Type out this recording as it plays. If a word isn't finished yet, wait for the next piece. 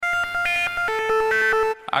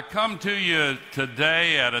I come to you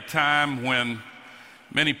today at a time when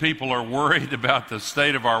many people are worried about the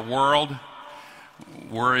state of our world,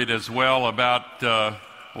 worried as well about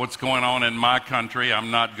what's going on in my country.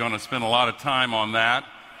 I'm not going to spend a lot of time on that.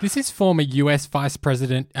 This is former US Vice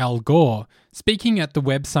President Al Gore speaking at the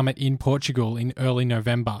Web Summit in Portugal in early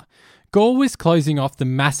November. Gore was closing off the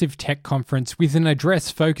massive tech conference with an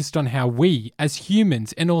address focused on how we, as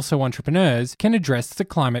humans and also entrepreneurs, can address the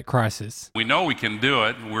climate crisis. We know we can do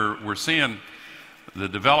it. We're seeing the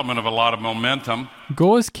development of a lot of momentum.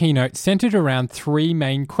 Gore's keynote centered around three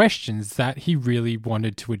main questions that he really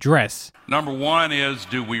wanted to address. Number one is,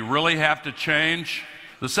 do we really have to change?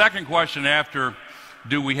 The second question after,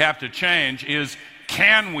 do we have to change, is,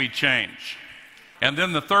 can we change? And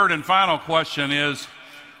then the third and final question is,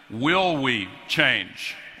 will we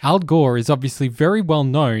change? Al Gore is obviously very well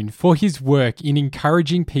known for his work in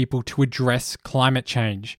encouraging people to address climate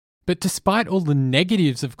change. But despite all the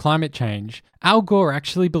negatives of climate change, Al Gore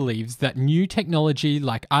actually believes that new technology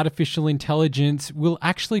like artificial intelligence will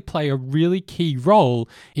actually play a really key role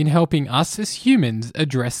in helping us as humans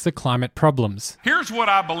address the climate problems. Here's what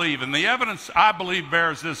I believe, and the evidence I believe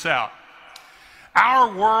bears this out.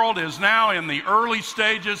 Our world is now in the early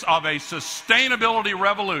stages of a sustainability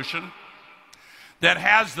revolution that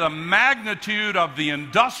has the magnitude of the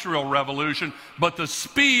industrial revolution, but the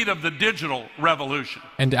speed of the digital revolution.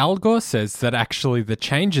 And Al Gore says that actually the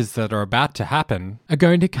changes that are about to happen are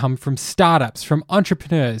going to come from startups, from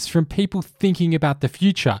entrepreneurs, from people thinking about the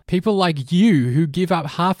future. People like you who give up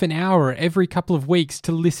half an hour every couple of weeks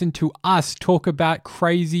to listen to us talk about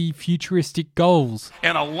crazy futuristic goals.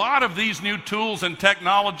 And a lot of these new tools and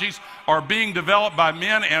technologies are being developed by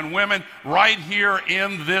men and women right here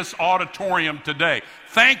in this auditorium today.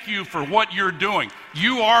 Thank you for what you're doing.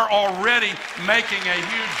 You are already making a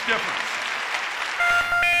huge difference.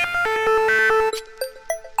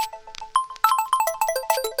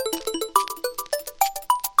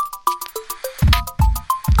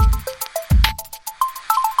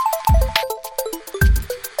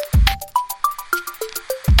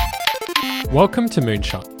 Welcome to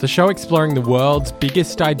Moonshot, the show exploring the world's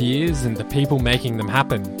biggest ideas and the people making them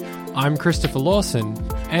happen. I'm Christopher Lawson,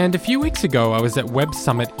 and a few weeks ago I was at Web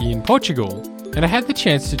Summit in Portugal, and I had the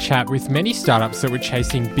chance to chat with many startups that were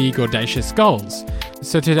chasing big, audacious goals.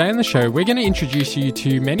 So today on the show, we're going to introduce you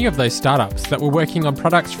to many of those startups that were working on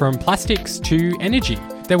products from plastics to energy.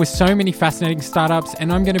 There were so many fascinating startups,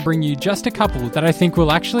 and I'm going to bring you just a couple that I think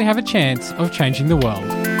will actually have a chance of changing the world.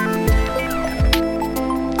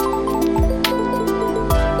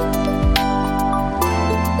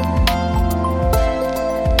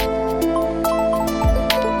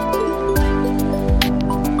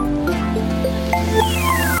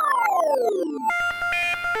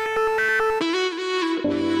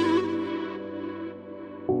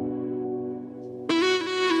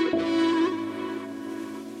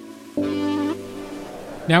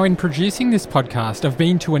 Now, in producing this podcast, I've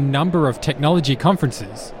been to a number of technology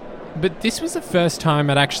conferences, but this was the first time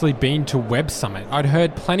I'd actually been to Web Summit. I'd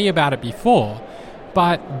heard plenty about it before,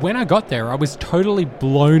 but when I got there, I was totally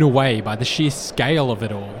blown away by the sheer scale of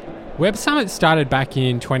it all. Web Summit started back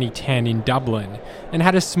in 2010 in Dublin and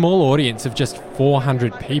had a small audience of just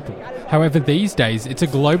 400 people. However, these days, it's a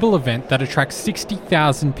global event that attracts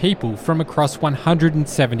 60,000 people from across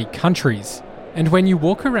 170 countries. And when you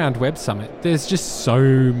walk around Web Summit, there's just so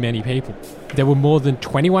many people. There were more than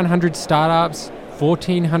 2,100 startups,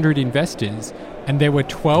 1,400 investors, and there were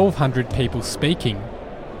 1,200 people speaking.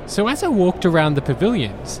 So as I walked around the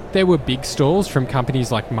pavilions, there were big stalls from companies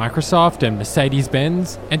like Microsoft and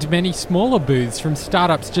Mercedes-Benz, and many smaller booths from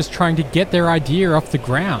startups just trying to get their idea off the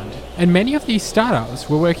ground. And many of these startups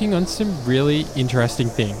were working on some really interesting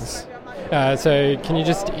things. So can you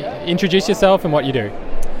just introduce yourself and what you do?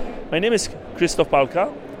 My name is Christophe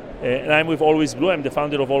Palka, and I'm with Always Blue. I'm the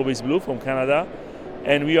founder of Always Blue from Canada,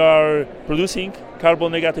 and we are producing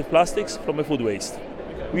carbon-negative plastics from a food waste.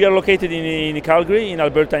 We are located in Calgary, in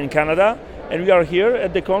Alberta, in Canada, and we are here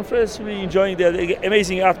at the conference. We're enjoying the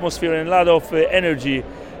amazing atmosphere and a lot of energy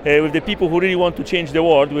with the people who really want to change the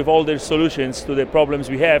world with all their solutions to the problems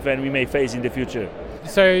we have and we may face in the future.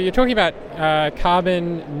 So you're talking about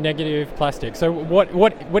carbon negative plastic. So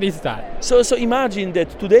what is that? So imagine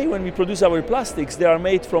that today when we produce our plastics, they are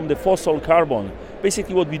made from the fossil carbon.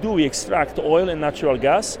 Basically what we do, we extract oil and natural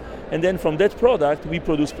gas, and then from that product we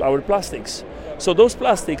produce our plastics. So those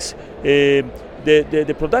plastics,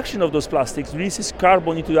 the production of those plastics releases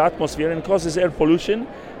carbon into the atmosphere and causes air pollution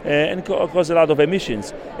and cause a lot of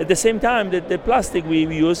emissions. At the same time, the plastic we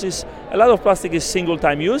use is, a lot of plastic is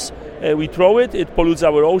single-time use, we throw it, it pollutes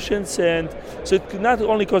our oceans, and so it not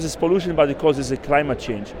only causes pollution, but it causes a climate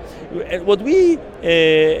change. And what we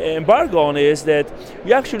embark on is that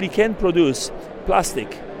we actually can produce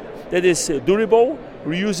plastic that is durable,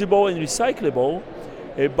 reusable, and recyclable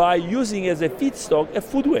by using as a feedstock a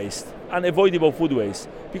food waste, unavoidable food waste.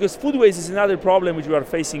 Because food waste is another problem which we are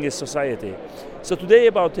facing as society. So today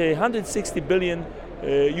about 160 billion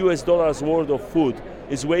US dollars worth of food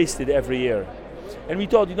is wasted every year. And we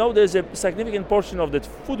thought, there's a significant portion of that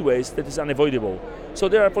food waste that is unavoidable. So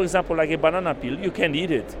there are, for example, like a banana peel, you can't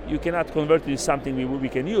eat it. You cannot convert it into something we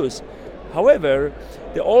can use. However,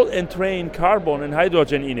 the all entrained carbon and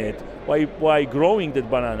hydrogen in it, while growing that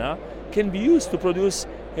banana, can be used to produce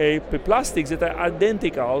plastics that are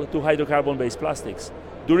identical to hydrocarbon-based plastics.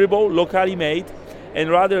 Durable, locally made, and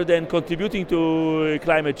rather than contributing to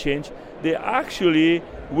climate change, they actually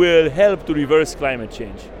will help to reverse climate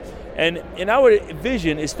change. And our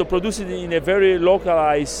vision is to produce it in a very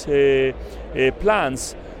localized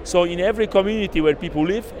plants. So in every community where people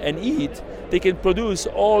live and eat, they can produce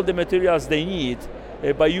all the materials they need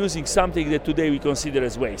by using something that today we consider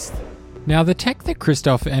as waste. Now, the tech that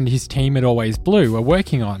Christoph and his team at Always Blue are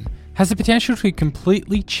working on has the potential to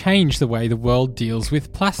completely change the way the world deals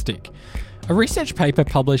with plastic. A research paper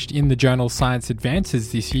published in the journal Science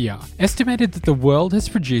Advances this year estimated that the world has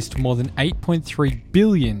produced more than 8.3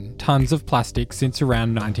 billion tonnes of plastic since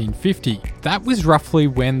around 1950. That was roughly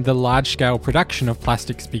when the large-scale production of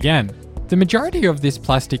plastics began. The majority of this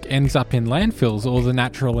plastic ends up in landfills or the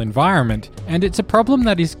natural environment, and it's a problem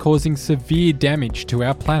that is causing severe damage to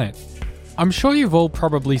our planet. I'm sure you've all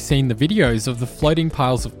probably seen the videos of the floating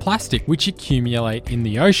piles of plastic which accumulate in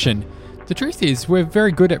the ocean. The truth is, we're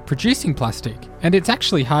very good at producing plastic, and it's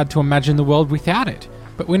actually hard to imagine the world without it.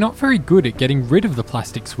 But we're not very good at getting rid of the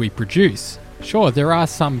plastics we produce. Sure, there are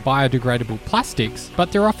some biodegradable plastics,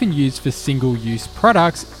 but they're often used for single-use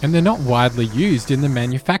products, and they're not widely used in the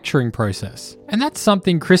manufacturing process. And that's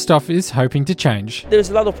something Christoph is hoping to change.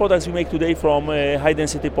 There's a lot of products we make today from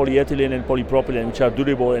high-density polyethylene and polypropylene, which are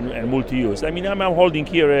durable and multi-use. I mean, I'm holding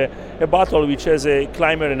here a bottle which as a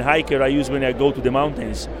climber and hiker I use when I go to the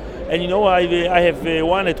mountains. And I have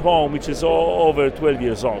one at home which is over 12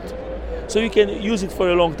 years old. So you can use it for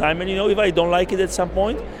a long time, and if I don't like it at some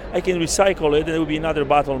point, I can recycle it and there will be another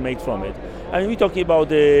bottle made from it. I mean, we're talking about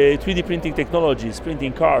 3D printing technologies,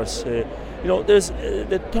 printing cars. There's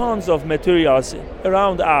tons of materials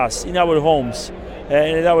around us, in our homes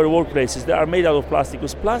and in our workplaces that are made out of plastic.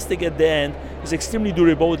 Because plastic at the end is extremely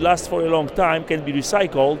durable, it lasts for a long time, can be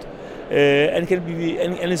recycled,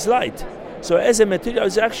 and it's light. So as a material,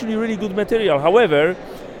 it's actually really good material. However,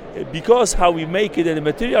 because how we make it and the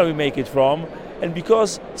material we make it from, and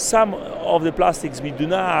because some of the plastics we do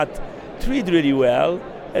not treat really well,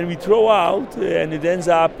 and we throw out and it ends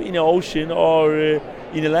up in an ocean or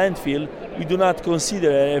in a landfill, we do not consider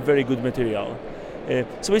a very good material.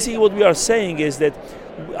 So basically what we are saying is that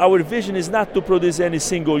our vision is not to produce any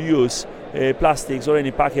single-use plastics or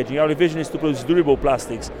any packaging. Our vision is to produce durable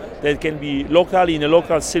plastics that can be locally, in a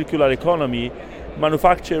local circular economy,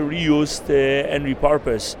 manufactured, reused, and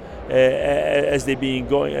repurposed as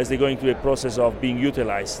they're going through a process of being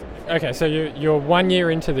utilized. Okay, so you're 1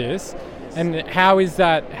 year into this, and how is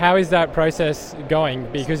that process going?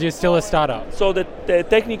 Because you're still a startup. So the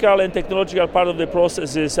technical and technological part of the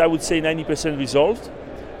process is, I would say, 90% resolved.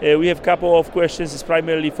 We have a couple of questions. It's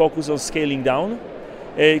primarily focused on scaling down.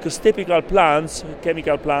 Because typical plants,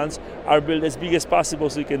 chemical plants, are built as big as possible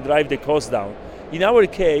so you can drive the cost down. In our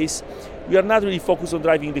case, we are not really focused on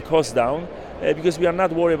driving the cost down because we are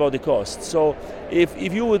not worried about the cost. So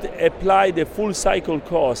if you would apply the full cycle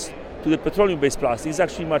cost to the petroleum-based plastic, it's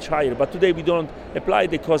actually much higher. But today we don't apply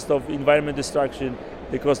the cost of environment destruction,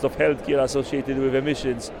 the cost of healthcare associated with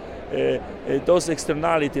emissions. Those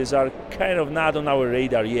externalities are kind of not on our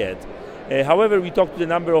radar yet. However, we talked to a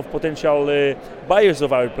number of potential buyers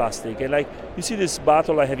of our plastic, and like you see this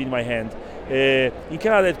bottle I have in my hand. In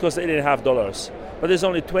Canada it costs $8.50, but there's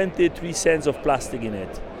only 23 cents of plastic in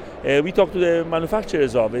it. We talked to the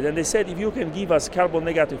manufacturers of it, and they said if you can give us carbon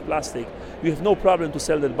negative plastic, we have no problem to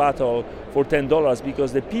sell that bottle for $10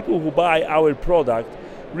 because the people who buy our product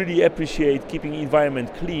really appreciate keeping the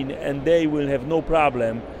environment clean, and they will have no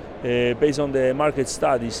problem, based on the market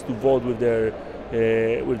studies, to vote with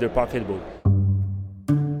their pocketbook.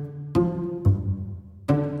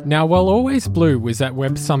 Now, while Always Blue was at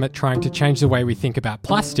Web Summit trying to change the way we think about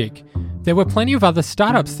plastic, there were plenty of other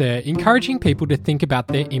startups there encouraging people to think about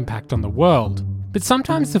their impact on the world. But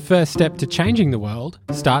sometimes the first step to changing the world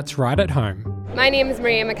starts right at home. My name is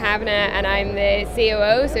Maria McCavanagh and I'm the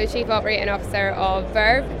COO, so Chief Operating Officer of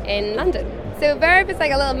Verve in London. So Verve is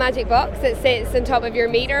like a little magic box that sits on top of your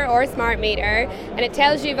meter or smart meter, and it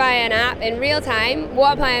tells you via an app in real time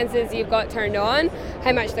what appliances you've got turned on,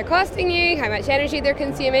 how much they're costing you, how much energy they're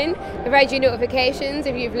consuming, provides you notifications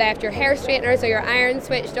if you've left your hair straighteners or your iron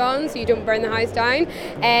switched on so you don't burn the house down,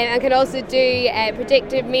 and can also do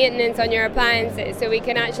predictive maintenance on your appliances. So we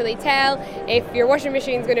can actually tell if your washing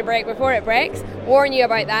machine is going to break before it breaks, warn you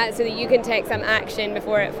about that so that you can take some action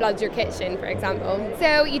before it floods your kitchen, for example.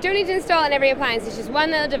 So you don't need to install it on every appliance. It's just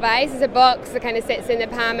one little device. It's a box that kind of sits in the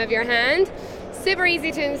palm of your hand. Super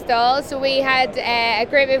easy to install. So we had a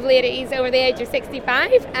group of ladies over the age of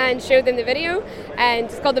 65 and showed them the video, and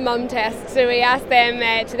it's called the mum test. So we asked them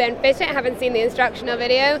to then fit it, having seen the instructional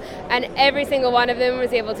video, and every single one of them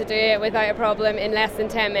was able to do it without a problem in less than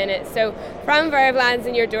 10 minutes. So from Verve lands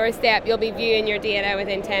on your doorstep, you'll be viewing your data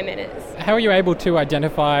within 10 minutes. How are you able to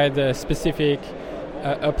identify the specific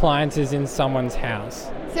appliances in someone's house?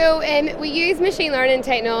 So we use machine learning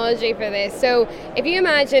technology for this. So if you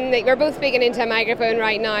imagine that we're both speaking into a microphone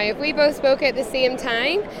right now, if we both spoke at the same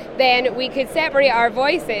time, then we could separate our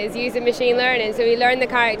voices using machine learning. So we learn the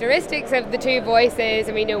characteristics of the two voices,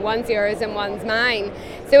 and we know one's yours and one's mine.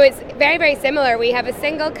 So it's very, very similar. We have a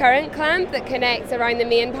single current clamp that connects around the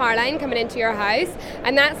main power line coming into your house,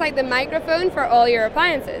 and that's like the microphone for all your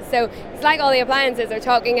appliances. So it's like all the appliances are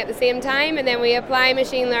talking at the same time, and then we apply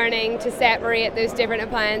machine learning to separate those different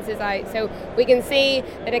appliances out. So we can see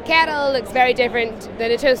that a kettle looks very different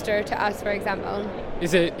than a toaster to us, for example.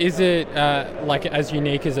 Is it like as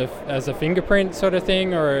unique as a fingerprint sort of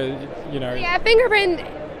thing, or Yeah, fingerprint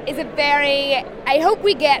is a very. I hope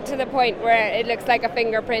we get to the point where it looks like a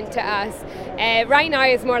fingerprint to us. Right now,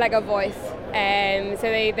 it's more like a voice. So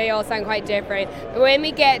they all sound quite different. But when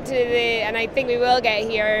we get to and I think we will get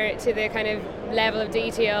here to the kind of level of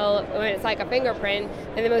detail when it's like a fingerprint,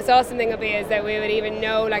 and the most awesome thing will be is that we would even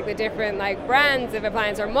know like the different like brands of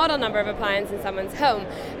appliance or model number of appliance in someone's home.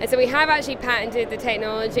 And so we have actually patented the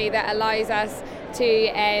technology that allows us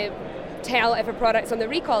to tell if a product's on the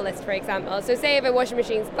recall list, for example. So say if a washing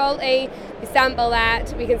machine's faulty, we sample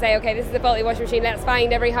that, we can say, okay, this is a faulty washing machine, let's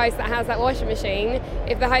find every house that has that washing machine.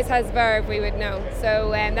 If the house has Verve, we would know.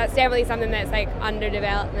 So that's definitely something that's like under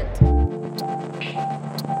development.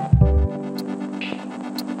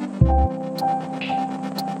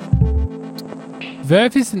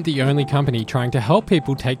 Verve isn't the only company trying to help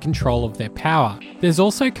people take control of their power. There's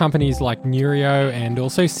also companies like Neurio and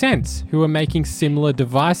also Sense who are making similar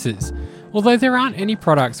devices, although there aren't any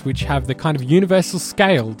products which have the kind of universal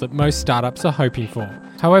scale that most startups are hoping for.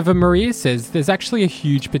 However, Maria says there's actually a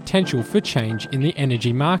huge potential for change in the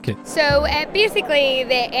energy market. So basically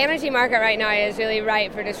the energy market right now is really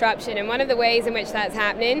ripe for disruption, and one of the ways in which that's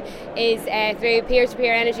happening is through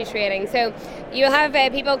peer-to-peer energy trading. So you'll have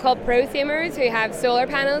people called prosumers who have solar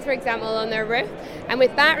panels, for example, on their roof, and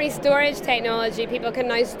with battery storage technology people can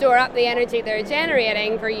now store up the energy they're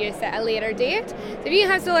generating for use at a later date. So if you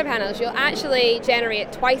have solar panels, you'll actually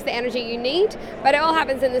generate twice the energy you need, but it all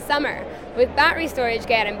happens in the summer. With battery storage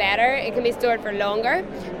getting better, it can be stored for longer,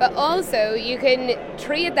 but also you can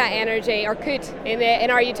trade that energy, or could in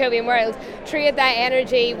our utopian world, trade that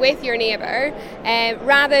energy with your neighbour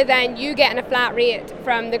rather than you getting a flat rate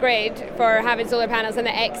from the grid for having solar panels and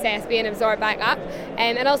the excess being absorbed back up.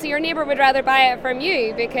 And also your neighbour would rather buy it from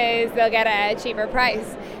you because they'll get a cheaper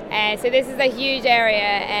price. So this is a huge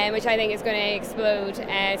area which I think is going to explode.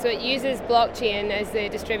 So it uses blockchain as the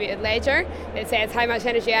distributed ledger. It says how much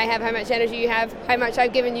energy I have, how much energy you have, how much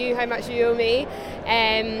I've given you, how much you owe me.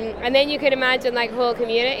 And then you could imagine like whole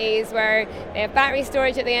communities where they have battery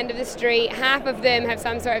storage at the end of the street, half of them have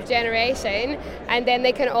some sort of generation, and then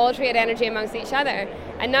they can all trade energy amongst each other.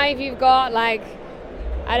 And now if you've got like,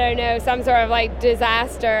 I don't know, some sort of like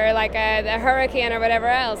disaster, like a hurricane or whatever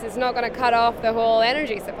else, it's not going to cut off the whole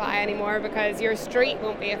energy supply anymore because your street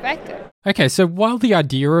won't be affected. Okay, so while the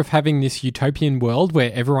idea of having this utopian world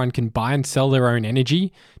where everyone can buy and sell their own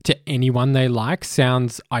energy to anyone they like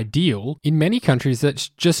sounds ideal, in many countries that's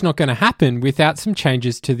just not going to happen without some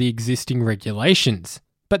changes to the existing regulations.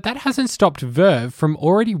 But that hasn't stopped Verve from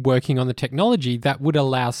already working on the technology that would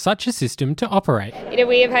allow such a system to operate.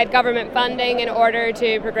 We have had government funding in order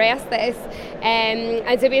to progress this.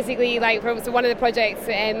 And so basically, so one of the projects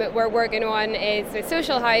we're working on is the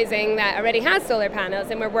social housing that already has solar panels,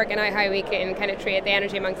 and we're working out how we can kind of trade the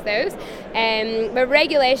energy amongst those. But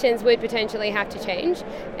regulations would potentially have to change.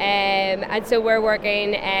 And so we're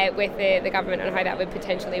working with the government on how that would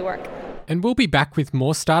potentially work. And we'll be back with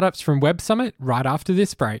more startups from Web Summit right after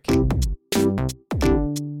this break.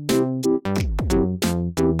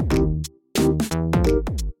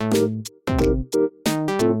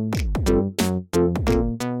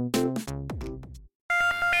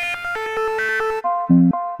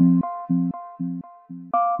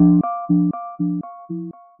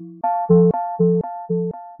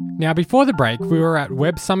 Now, before the break, we were at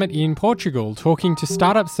Web Summit in Portugal talking to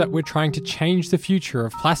startups that were trying to change the future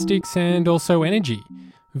of plastics and also energy.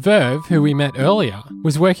 Verve, who we met earlier,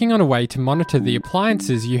 was working on a way to monitor the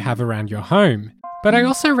appliances you have around your home. But I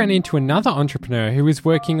also ran into another entrepreneur who is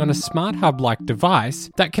working on a smart hub-like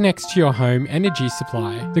device that connects to your home energy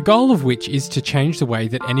supply, the goal of which is to change the way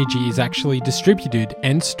that energy is actually distributed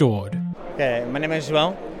and stored. Okay, my name is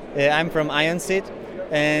João. I'm from IonSeed,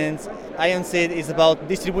 and IonSeed is about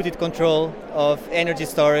distributed control of energy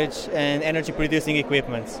storage and energy producing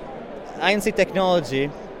equipment. IonSeed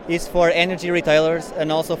technology is for energy retailers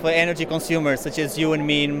and also for energy consumers such as you and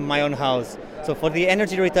me in my own house. So for the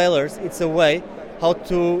energy retailers, it's a way how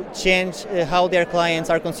to change how their clients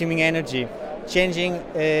are consuming energy, changing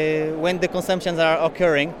when the consumptions are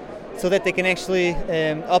occurring, so that they can actually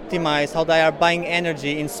optimize how they are buying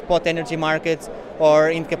energy in spot energy markets or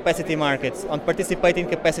in capacity markets, on participating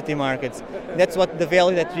capacity markets. That's what the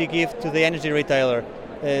value that we give to the energy retailer,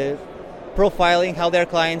 profiling how their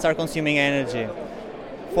clients are consuming energy.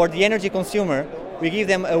 For the energy consumer, we give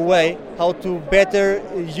them a way how to better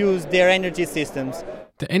use their energy systems.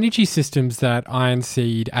 The energy systems that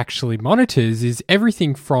IonSeed actually monitors is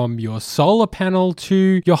everything from your solar panel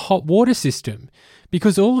to your hot water system,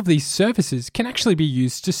 because all of these services can actually be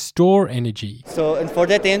used to store energy. So, and for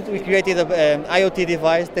that end, we created an IoT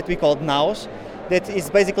device that we called Naos, that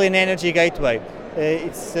is basically an energy gateway.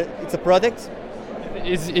 It's a product.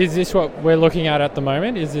 Is this what we're looking at the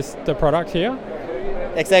moment? Is this the product here?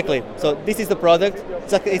 Exactly. So this is the product.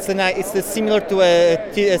 It's similar to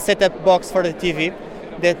a set-top box for the TV.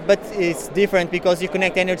 But it's different because you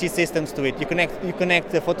connect energy systems to it. You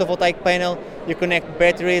connect the photovoltaic panel, you connect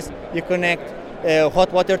batteries, you connect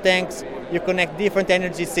hot water tanks, you connect different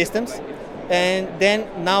energy systems, and then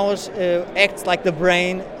Naos acts like the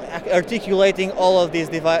brain, articulating all of these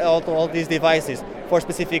devices for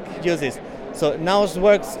specific uses. So Naos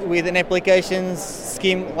works with an application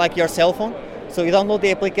scheme like your cell phone. So you download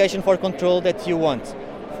the application for control that you want.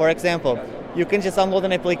 For example, you can just download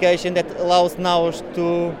an application that allows Naos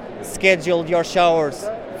to schedule your showers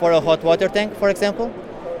for a hot water tank, for example.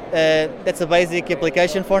 That's a basic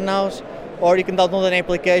application for Naos. Or you can download an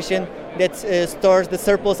application that stores the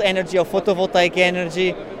surplus energy of photovoltaic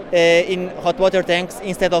energy in hot water tanks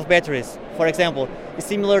instead of batteries. For example, it's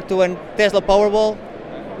similar to a Tesla Powerball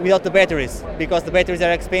without the batteries, because the batteries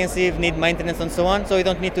are expensive, need maintenance and so on, so you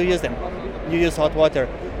don't need to use them. You use hot water.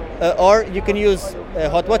 Or you can use a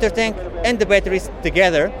hot water tank and the batteries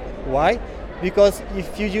together. Why? Because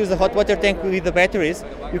if you use a hot water tank with the batteries,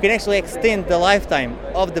 you can actually extend the lifetime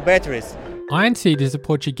of the batteries. IonSeed is a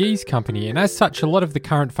Portuguese company, and as such, a lot of the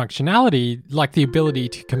current functionality, like the ability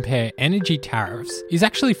to compare energy tariffs, is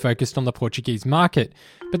actually focused on the Portuguese market.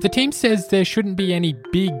 But the team says there shouldn't be any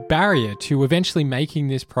big barrier to eventually making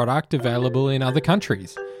this product available in other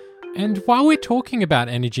countries. And while we're talking about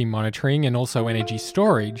energy monitoring and also energy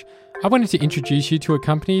storage, I wanted to introduce you to a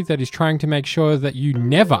company that is trying to make sure that you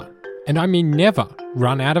never, and I mean never,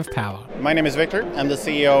 run out of power. My name is Victor. I'm the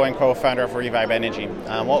CEO and co-founder of Revibe Energy.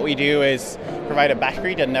 What we do is provide a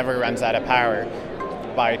battery that never runs out of power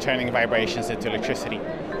by turning vibrations into electricity.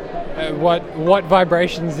 What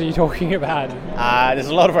vibrations are you talking about? There's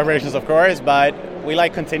a lot of vibrations, of course, but we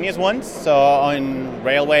like continuous ones. So on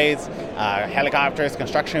railways, helicopters,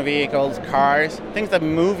 construction vehicles, cars, things that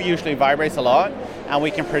move usually vibrates a lot, and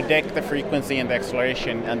we can predict the frequency and the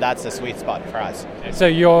acceleration, and that's the sweet spot for us. So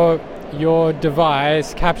your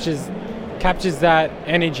device captures that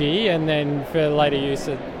energy and then for later use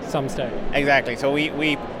at some stage. Exactly. So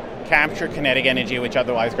we capture kinetic energy which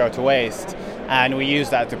otherwise go to waste, and we use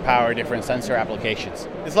that to power different sensor applications.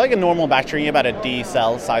 It's like a normal battery, about a D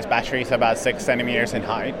cell size battery, so about 6 centimeters in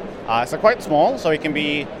height. So quite small, so it can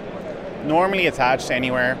be normally attached to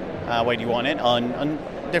anywhere where you want it on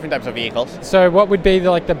different types of vehicles. So what would be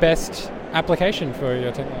the best application for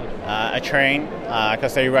your technology? A train,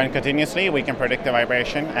 because they run continuously, we can predict the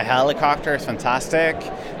vibration. A helicopter is fantastic.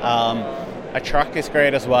 A truck is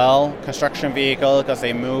great as well. Construction vehicle, because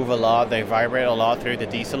they move a lot, they vibrate a lot through the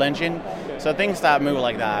diesel engine. So things that move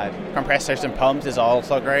like that. Compressors and pumps is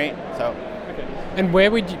also great. So. Okay. And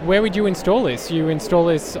where would you install this? You install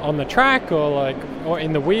this on the track or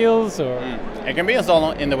in the wheels or? It can be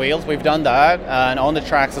installed in the wheels. We've done that, and on the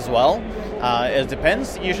tracks as well. It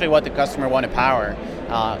depends usually what the customer want to power,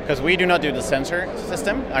 because we do not do the sensor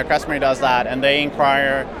system. Our customer does that, and they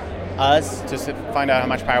inquire us to find out how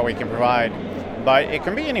much power we can provide. But it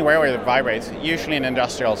can be anywhere where it vibrates, usually in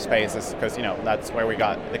industrial spaces, because that's where we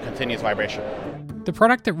got the continuous vibration. the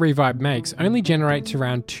product that Revibe makes only generates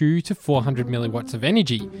around 200 to 400 milliwatts of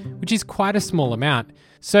energy, which is quite a small amount.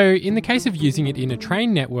 So in the case of using it in a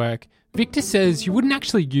train network, Victor says you wouldn't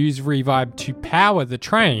actually use Revibe to power the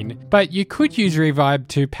train, but you could use Revibe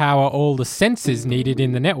to power all the sensors needed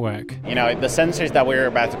in the network. The sensors that we're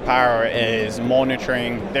about to power is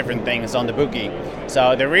monitoring different things on the boogie.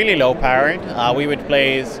 So they're really low powered. We would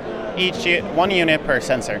place one unit per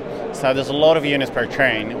sensor. So there's a lot of units per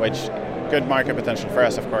train, which good market potential for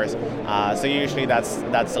us, of course. So usually that's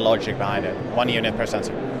the logic behind it. 1 unit per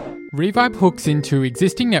sensor. Revibe hooks into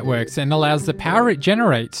existing networks and allows the power it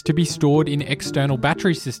generates to be stored in external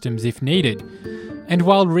battery systems if needed. And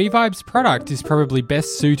while Revibe's product is probably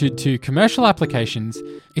best suited to commercial applications,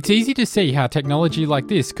 it's easy to see how technology like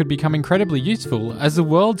this could become incredibly useful as the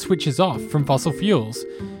world switches off from fossil fuels.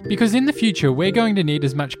 Because in the future, we're going to need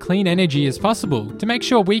as much clean energy as possible to make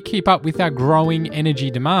sure we keep up with our growing energy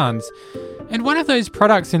demands. And one of those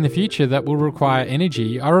products in the future that will require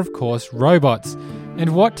energy are, of course, robots.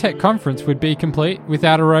 And what tech conference would be complete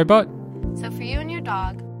without a robot? So for you and your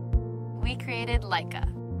dog, we created Leica.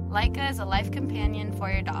 Leica is a life companion for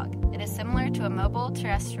your dog. It is similar to a mobile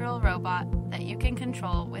terrestrial robot that you can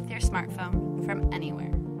control with your smartphone from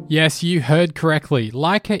anywhere. Yes, you heard correctly.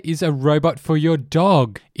 Leica is a robot for your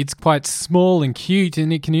dog. It's quite small and cute,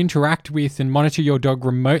 and it can interact with and monitor your dog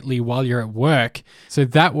remotely while you're at work. So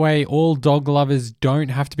that way, all dog lovers don't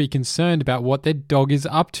have to be concerned about what their dog is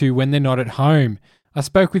up to when they're not at home. I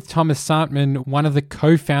spoke with Thomas Santman, one of the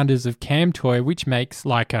co-founders of CamToy, which makes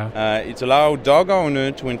Leica. It allows dog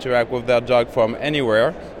owners to interact with their dog from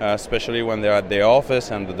anywhere, especially when they're at their office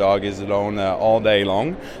and the dog is alone all day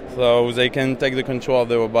long. So they can take the control of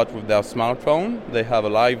the robot with their smartphone. They have a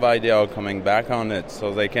live video coming back on it,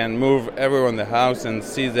 so they can move everywhere in the house and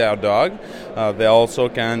see their dog. They also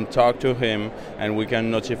can talk to him, and we can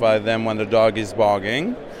notify them when the dog is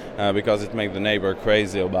barking. Because it makes the neighbor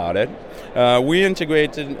crazy about it. We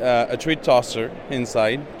integrated a treat tosser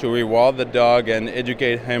inside to reward the dog and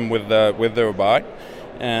educate him with the robot.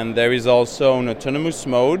 And there is also an autonomous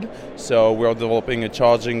mode, so we're developing a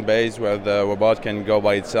charging base where the robot can go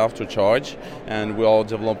by itself to charge, and we're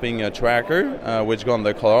developing a tracker which goes on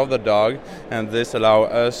the color of the dog, and this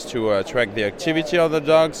allows us to track the activity of the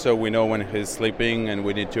dog, so we know when he's sleeping and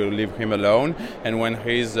we need to leave him alone, and when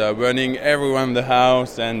he's running everywhere in the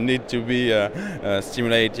house and need to be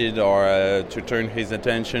stimulated or to turn his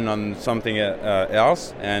attention on something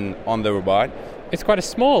else and on the robot. It's quite a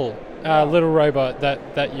small little robot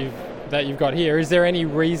that you've got here. Is there any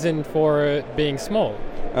reason for it being small?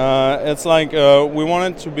 It's like we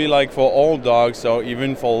want it to be like for all dogs, so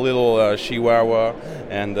even for little Chihuahua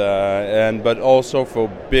and but also for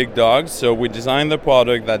big dogs. So we designed the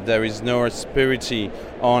product that there is no asperity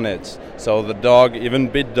on it. So the dog, even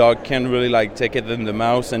big dog, can really like take it in the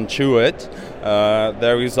mouth and chew it.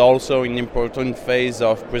 There is also an important phase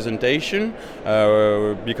of presentation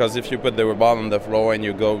because if you put the robot on the floor and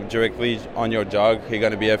you go directly on your dog, he's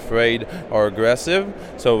going to be afraid or aggressive.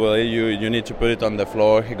 So really you need to put it on the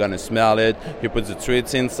floor. He's going to smell it. You put the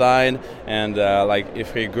treats inside, and like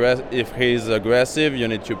if he's aggressive, you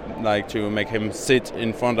need to make him sit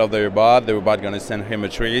in front of the robot. The robot going to send him a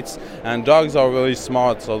treat. And dogs are really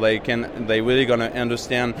smart, so they really going to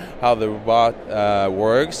understand how the robot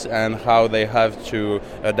works and how they have to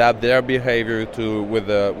adapt their behavior with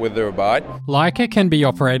the robot. Leica can be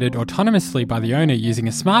operated autonomously by the owner using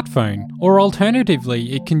a smartphone, or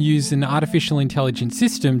alternatively, it can use an artificial intelligence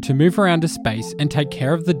system to move around a space and take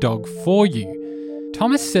care of the dog for you.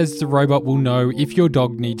 Thomas says the robot will know if your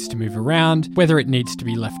dog needs to move around, whether it needs to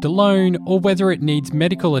be left alone, or whether it needs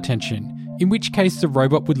medical attention, in which case the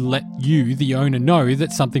robot would let you, the owner, know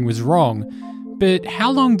that something was wrong. But how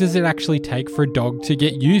long does it actually take for a dog to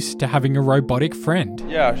get used to having a robotic friend?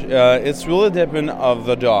 Yeah, it's really depend of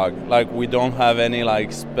the dog. Like we don't have any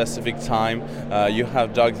like specific time. You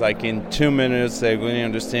have dogs like in 2 minutes they really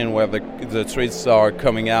understand where the treats are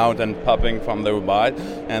coming out and popping from the robot,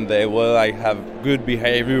 and they will like have good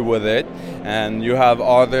behavior with it. And you have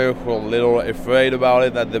others who are a little afraid about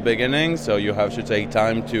it at the beginning, so you have to take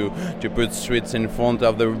time to put treats in front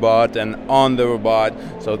of the robot and on the robot,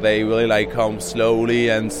 so they really like come slowly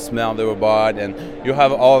and smell the robot. And you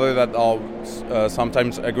have others that are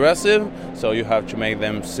sometimes aggressive, so you have to make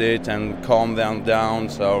them sit and calm them down.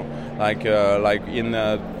 So like in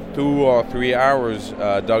 2 or 3 hours,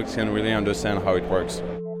 dogs can really understand how it works.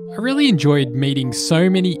 I really enjoyed meeting so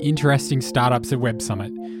many interesting startups at Web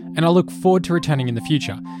Summit, and I look forward to returning in the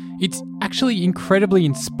future. It's actually incredibly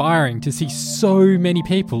inspiring to see so many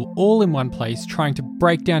people all in one place trying to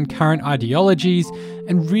break down current ideologies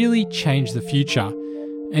and really change the future.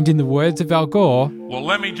 And in the words of Al Gore, well,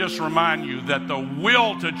 let me just remind you that the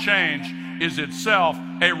will to change is itself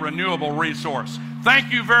a renewable resource.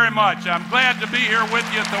 Thank you very much. I'm glad to be here with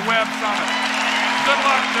you at the Web Summit. Good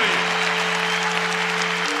luck to you.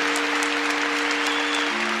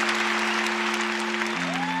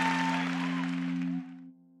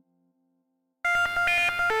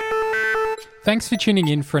 Thanks for tuning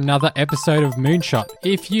in for another episode of Moonshot.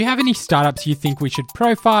 If you have any startups you think we should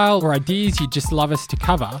profile or ideas you'd just love us to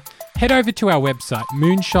cover, head over to our website,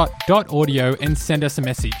 moonshot.audio, and send us a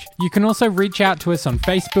message. You can also reach out to us on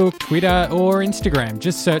Facebook, Twitter, or Instagram.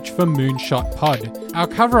 Just search for Moonshot Pod. Our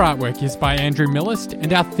cover artwork is by Andrew Millist,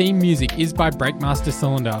 and our theme music is by Breakmaster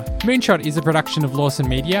Cylinder. Moonshot is a production of Lawson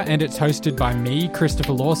Media, and it's hosted by me,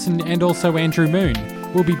 Christopher Lawson, and also Andrew Moon.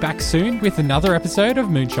 We'll be back soon with another episode of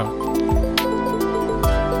Moonshot.